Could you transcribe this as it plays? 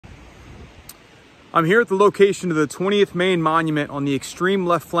I'm here at the location of the 20th Maine Monument on the extreme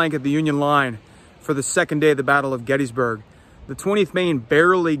left flank of the Union line for the second day of the Battle of Gettysburg. The 20th Maine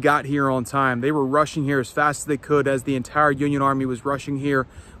barely got here on time. They were rushing here as fast as they could as the entire Union Army was rushing here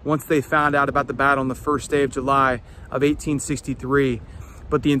once they found out about the battle on the first day of July of 1863.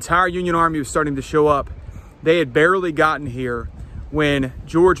 But the entire Union Army was starting to show up. They had barely gotten here when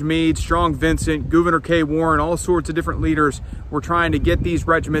George Meade, Strong Vincent, Gouverneur K. Warren, all sorts of different leaders were trying to get these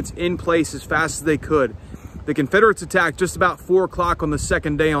regiments in place as fast as they could. The Confederates attacked just about 4 o'clock on the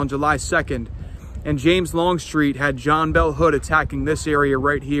second day on July 2nd, and James Longstreet had John Bell Hood attacking this area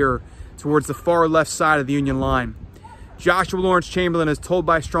right here towards the far left side of the Union line. Joshua Lawrence Chamberlain is told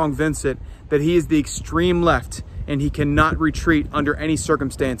by Strong Vincent that he is the extreme left and he cannot retreat under any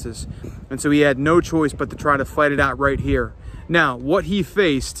circumstances. And so he had no choice but to try to fight it out right here. Now, what he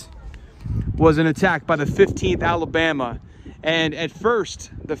faced was an attack by the 15th Alabama. And at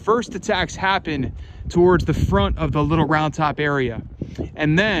first, the first attacks happened towards the front of the Little Round Top area.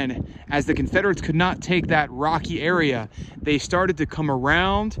 And then, as the Confederates could not take that rocky area, they started to come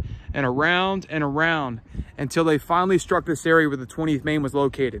around and around and around until they finally struck this area where the 20th Maine was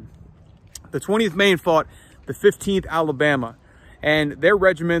located. The 20th Maine fought the 15th Alabama, and their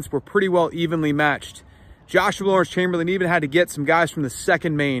regiments were pretty well evenly matched. Joshua Lawrence Chamberlain even had to get some guys from the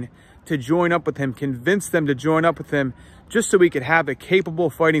 2nd Maine to join up with him, convince them to join up with him just so he could have a capable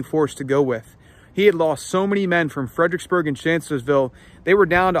fighting force to go with. He had lost so many men from Fredericksburg and Chancellorsville. They were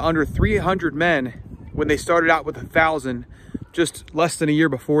down to under 300 men when they started out with 1,000 just less than a year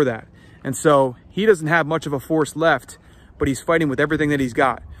before that. And so he doesn't have much of a force left, but he's fighting with everything that he's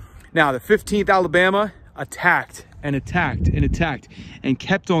got. Now, the 15th Alabama attacked and attacked and attacked and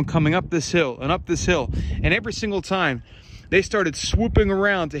kept on coming up this hill and up this hill. And every single time they started swooping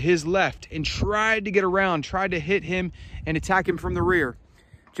around to his left and tried to get around, tried to hit him and attack him from the rear.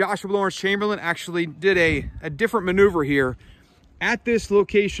 Joshua Lawrence Chamberlain actually did a different maneuver here. At this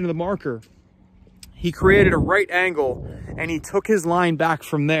location of the marker, he created a right angle and he took his line back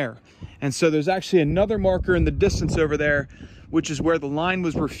from there. And so there's actually another marker in the distance over there, which is where the line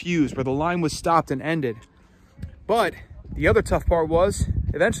was refused, where the line was stopped and ended. But the other tough part was,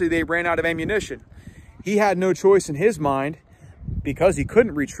 eventually they ran out of ammunition. He had no choice in his mind, because he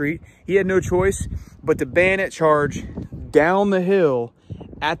couldn't retreat, he had no choice but to bayonet charge down the hill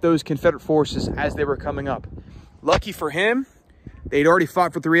at those Confederate forces as they were coming up. Lucky for him, they'd already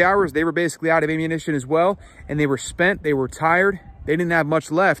fought for 3 hours. They were basically out of ammunition as well, and they were spent, they were tired, they didn't have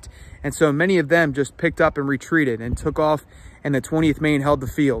much left. And so many of them just picked up and retreated and took off, and the 20th Maine held the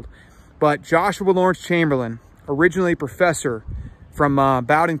field. But Joshua Lawrence Chamberlain, originally a professor from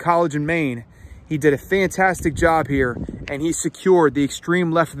Bowdoin College in Maine, he did a fantastic job here, and he secured the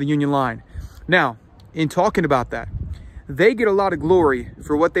extreme left of the Union line. Now, in talking about that, they get a lot of glory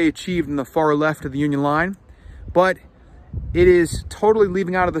for what they achieved in the far left of the Union line, but it is totally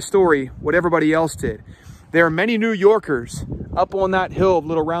leaving out of the story what everybody else did. There are many New Yorkers up on that hill of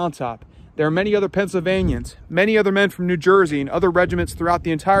Little Round Top. There are many other Pennsylvanians, many other men from New Jersey and other regiments throughout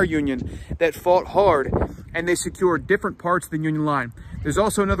the entire Union that fought hard, and they secured different parts of the Union line. There's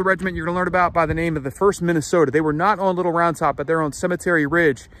also another regiment you're going to learn about by the name of the 1st Minnesota. They were not on Little Round Top, but they're on Cemetery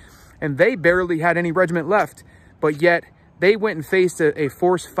Ridge, and they barely had any regiment left, but yet they went and faced a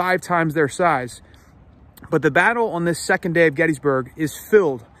force 5 times their size. But the battle on this second day of Gettysburg is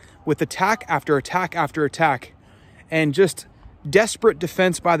filled with attack after attack after attack, and just desperate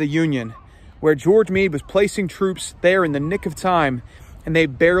defense by the Union, where George Meade was placing troops there in the nick of time, and they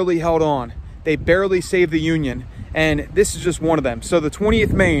barely held on. They barely saved the Union, and this is just one of them. So the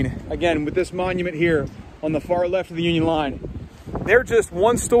 20th Maine, again, with this monument here on the far left of the Union line, they're just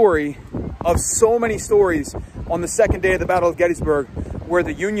one story of so many stories on the second day of the Battle of Gettysburg, where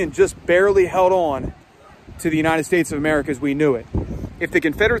the Union just barely held on to the United States of America as we knew it. If the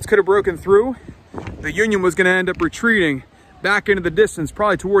Confederates could have broken through, the Union was going to end up retreating back into the distance,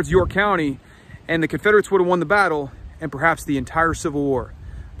 probably towards York County, and the Confederates would have won the battle and perhaps the entire Civil War.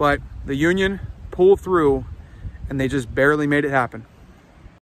 But the Union pulled through, and they just barely made it happen.